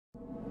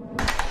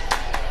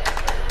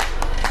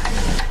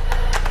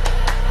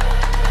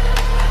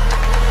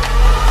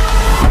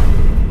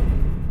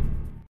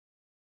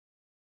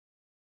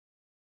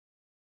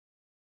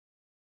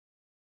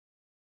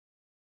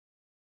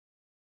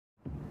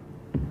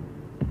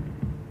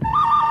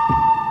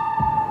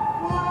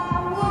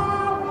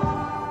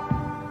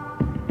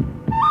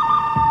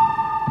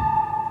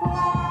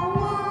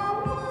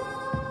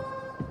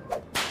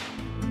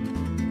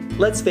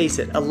Let's face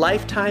it, a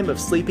lifetime of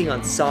sleeping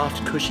on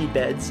soft, cushy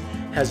beds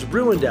has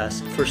ruined us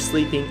for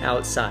sleeping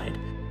outside.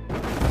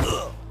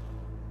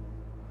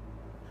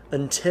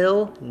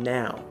 Until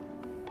now.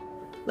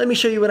 Let me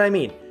show you what I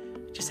mean.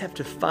 Just have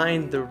to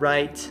find the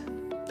right...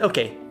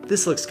 Okay,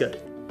 this looks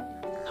good.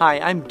 Hi,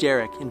 I'm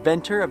Derek,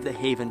 inventor of the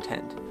Haven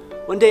Tent.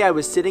 One day I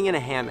was sitting in a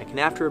hammock, and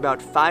after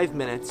about 5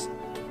 minutes,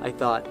 I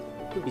thought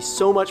it would be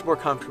so much more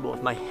comfortable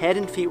if my head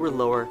and feet were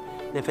lower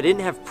and if I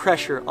didn't have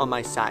pressure on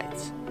my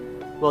sides.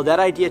 Well,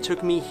 that idea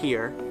took me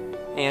here,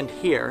 and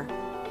here,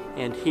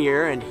 and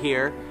here, and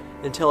here,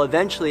 until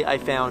eventually I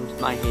found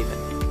my Haven.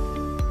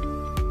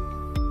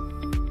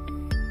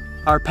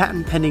 Our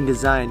patent-pending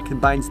design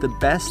combines the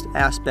best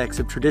aspects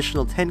of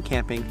traditional tent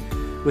camping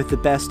with the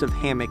best of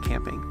hammock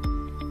camping.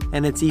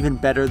 And it's even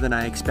better than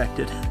I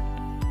expected.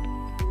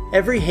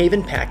 Every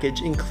Haven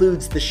package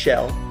includes the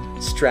shell,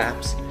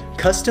 straps,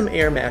 custom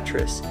air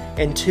mattress,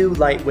 and 2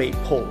 lightweight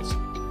poles.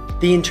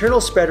 The internal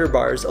spreader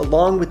bars,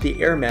 along with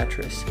the air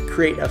mattress,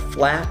 create a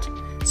flat,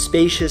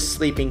 spacious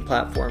sleeping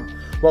platform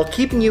while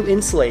keeping you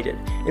insulated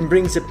and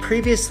brings a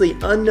previously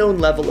unknown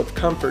level of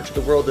comfort to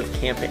the world of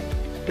camping,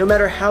 no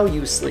matter how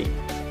you sleep,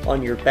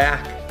 on your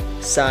back,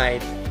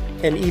 side,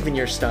 and even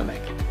your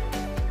stomach.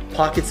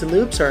 Pockets and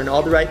loops are in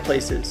all the right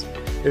places.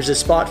 There's a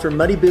spot for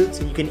muddy boots,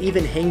 and you can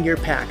even hang your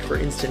pack for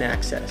instant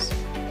access.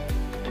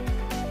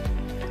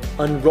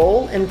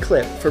 Unroll and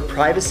clip for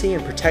privacy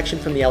and protection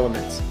from the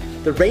elements.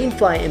 The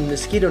rainfly and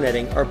mosquito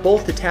netting are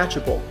both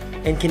detachable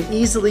and can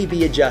easily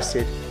be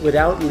adjusted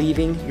without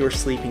leaving your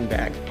sleeping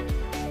bag.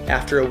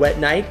 After a wet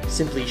night,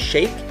 simply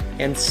shake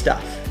and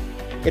stuff.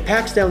 It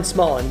packs down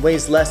small and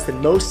weighs less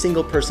than most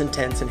single-person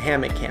tents and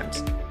hammock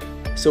camps.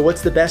 So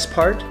what's the best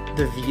part?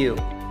 The view.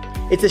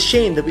 It's a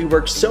shame that we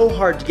worked so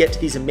hard to get to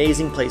these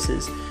amazing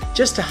places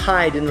just to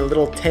hide in a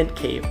little tent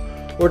cave,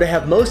 or to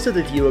have most of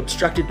the view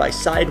obstructed by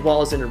side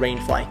walls and a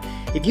rainfly.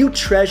 If you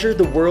treasure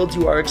the world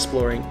you are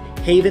exploring,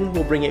 Haven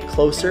will bring it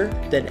closer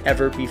than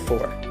ever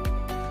before.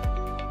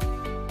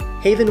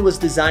 Haven was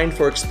designed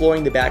for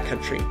exploring the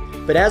backcountry,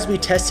 but as we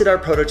tested our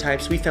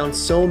prototypes, we found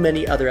so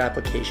many other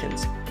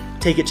applications.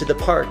 Take it to the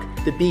park,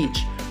 the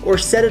beach, or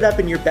set it up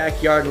in your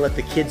backyard and let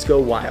the kids go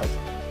wild.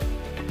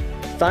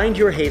 Find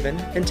your Haven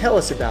and tell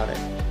us about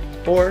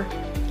it, or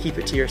keep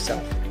it to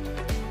yourself.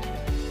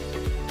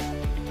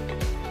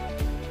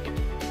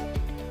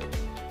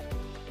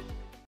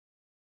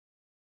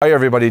 Hi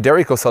everybody,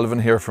 Derek O'Sullivan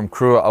here from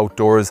Crua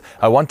Outdoors.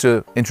 I want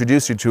to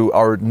introduce you to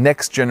our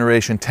next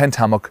generation tent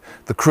hammock,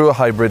 the Crua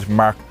Hybrid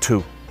Mark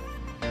II.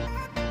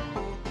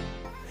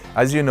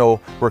 As you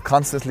know, we're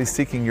constantly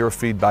seeking your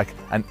feedback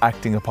and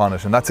acting upon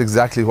it, and that's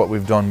exactly what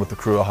we've done with the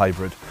Crua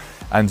Hybrid.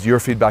 And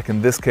your feedback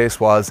in this case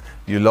was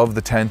you love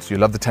the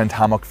tent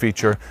hammock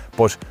feature,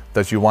 but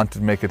that you want to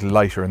make it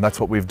lighter, and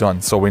that's what we've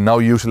done. So we now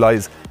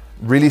utilize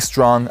really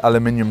strong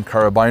aluminium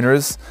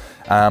carabiners.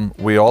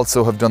 We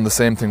also have done the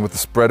same thing with the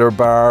spreader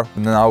bar,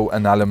 now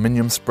an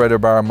aluminium spreader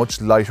bar,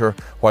 much lighter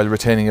while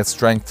retaining its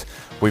strength.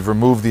 We've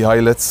removed the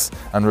eyelets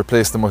and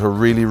replaced them with a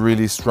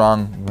really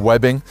strong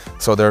webbing,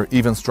 so they're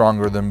even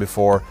stronger than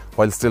before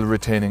while still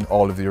retaining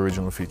all of the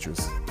original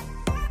features.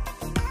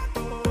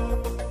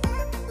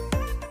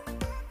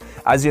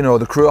 As you know,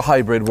 the Crua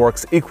Hybrid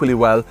works equally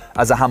well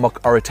as a hammock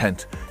or a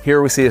tent.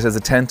 Here we see it as a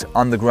tent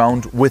on the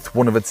ground with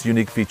one of its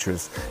unique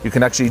features. You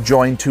can actually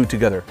join 2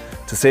 together.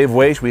 To save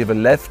weight, we have a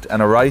left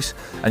and a right,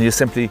 and you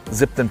simply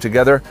zip them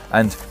together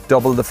and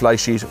double the fly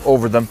sheet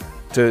over them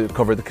to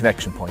cover the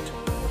connection point.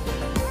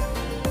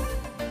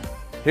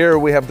 Here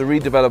we have the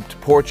redeveloped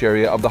porch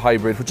area of the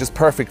Hybrid, which is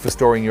perfect for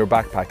storing your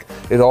backpack.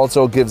 It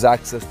also gives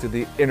access to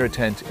the inner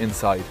tent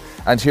inside.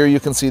 And here you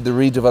can see the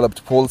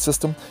redeveloped pole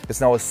system. It's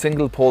now a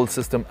single pole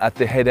system at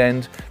the head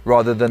end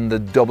rather than the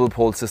double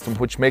pole system,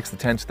 which makes the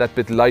tent that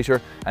bit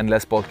lighter and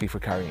less bulky for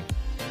carrying.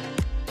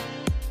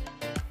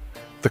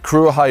 The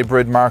Crua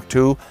Hybrid Mark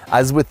II,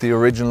 as with the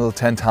original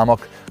tent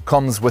hammock,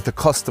 comes with a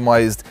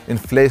customized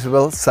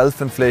inflatable,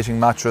 self-inflating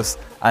mattress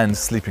and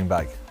sleeping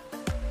bag.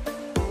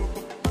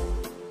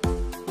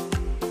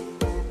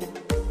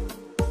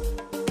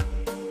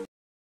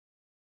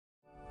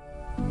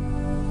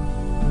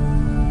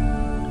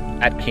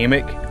 At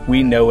Hammock,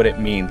 we know what it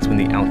means when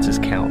the ounces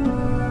count,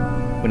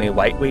 when a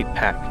lightweight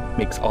pack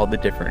makes all the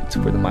difference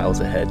for the miles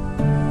ahead.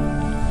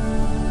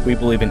 We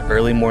believe in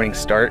early morning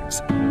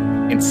starts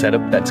and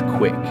setup that's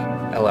quick,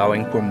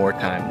 allowing for more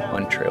time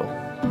on trail.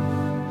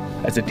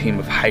 As a team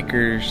of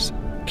hikers,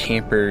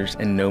 campers,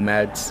 and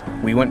nomads,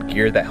 we want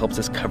gear that helps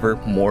us cover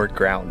more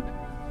ground,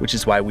 which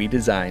is why we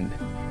designed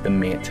the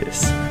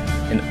Mantis,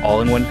 an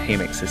all-in-one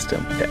hammock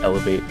system to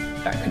elevate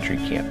backcountry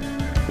camp.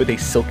 With a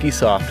silky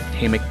soft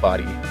hammock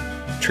body,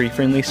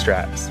 tree-friendly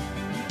straps,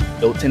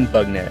 built-in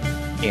bug net,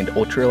 and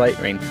ultralight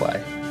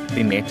rainfly,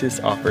 the Mantis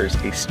offers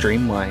a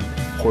streamlined,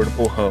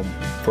 portable home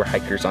for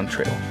hikers on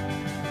trail.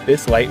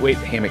 This lightweight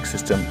hammock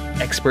system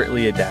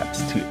expertly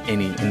adapts to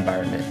any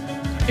environment.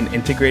 An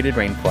integrated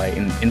rainfly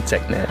and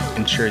insect net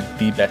ensure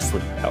the best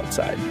sleep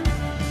outside,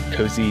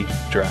 cozy,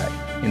 dry,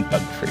 and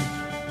bug-free.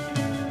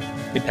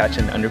 Attach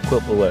an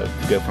underquilt below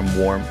to go from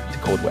warm to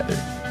cold weather.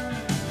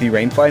 The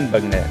rainfly and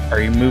bug net are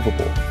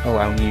removable,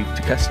 allowing you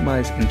to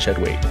customize and shed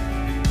weight.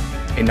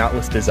 A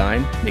knotless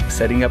design makes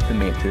setting up the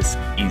Mantis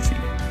easy.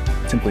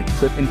 Simply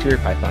clip into your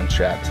python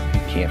straps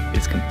and camp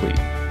is complete.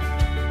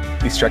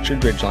 The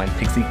structured ridgeline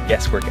takes the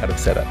guesswork out of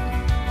setup,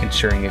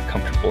 ensuring a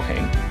comfortable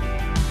hang.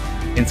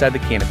 Inside the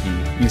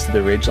canopy, use the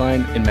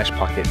ridgeline and mesh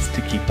pockets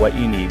to keep what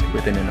you need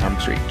within an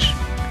arm's reach.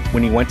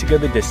 When you want to go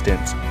the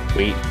distance,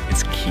 weight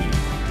is key.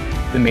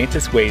 The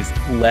Mantis weighs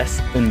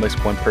less than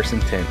most one-person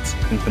tents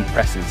and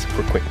compresses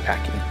for quick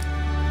packing.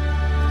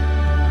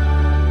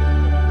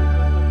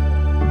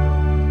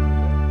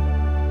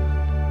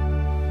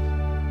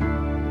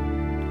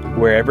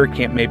 Wherever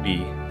camp may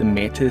be, the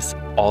Mantis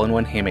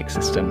all-in-one hammock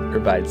system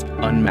provides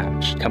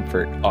unmatched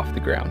comfort off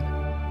the ground.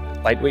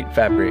 Lightweight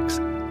fabrics,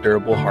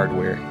 durable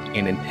hardware,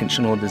 and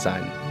intentional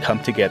design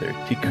come together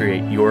to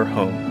create your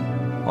home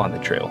on the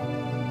trail.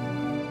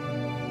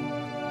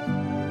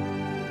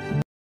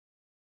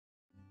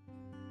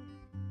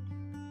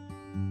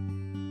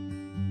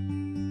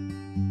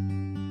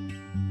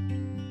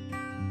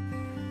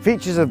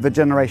 Features of the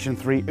Generation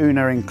 3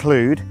 Una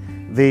include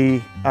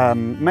the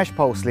mesh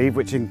pole sleeve,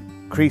 which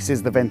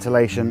increases the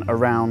ventilation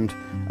around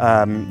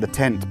the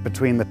tent,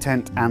 between the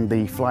tent and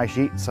the fly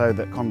sheet, so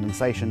that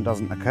condensation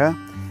doesn't occur.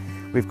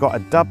 We've got a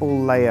double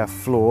layer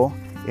floor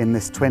in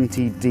this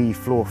 20D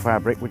floor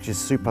fabric, which is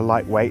super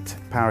lightweight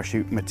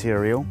parachute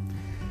material.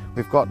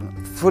 We've got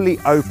fully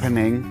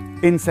opening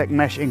insect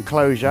mesh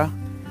enclosure,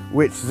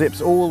 which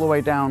zips all the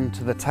way down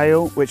to the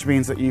tail, which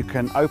means that you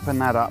can open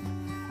that up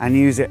and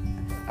use it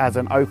as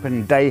an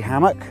open day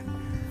hammock.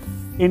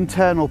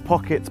 Internal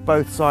pockets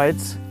both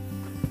sides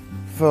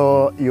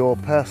for your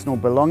personal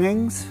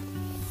belongings.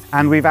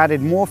 And we've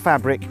added more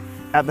fabric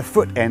at the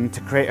foot end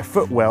to create a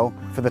footwell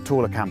for the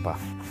taller camper.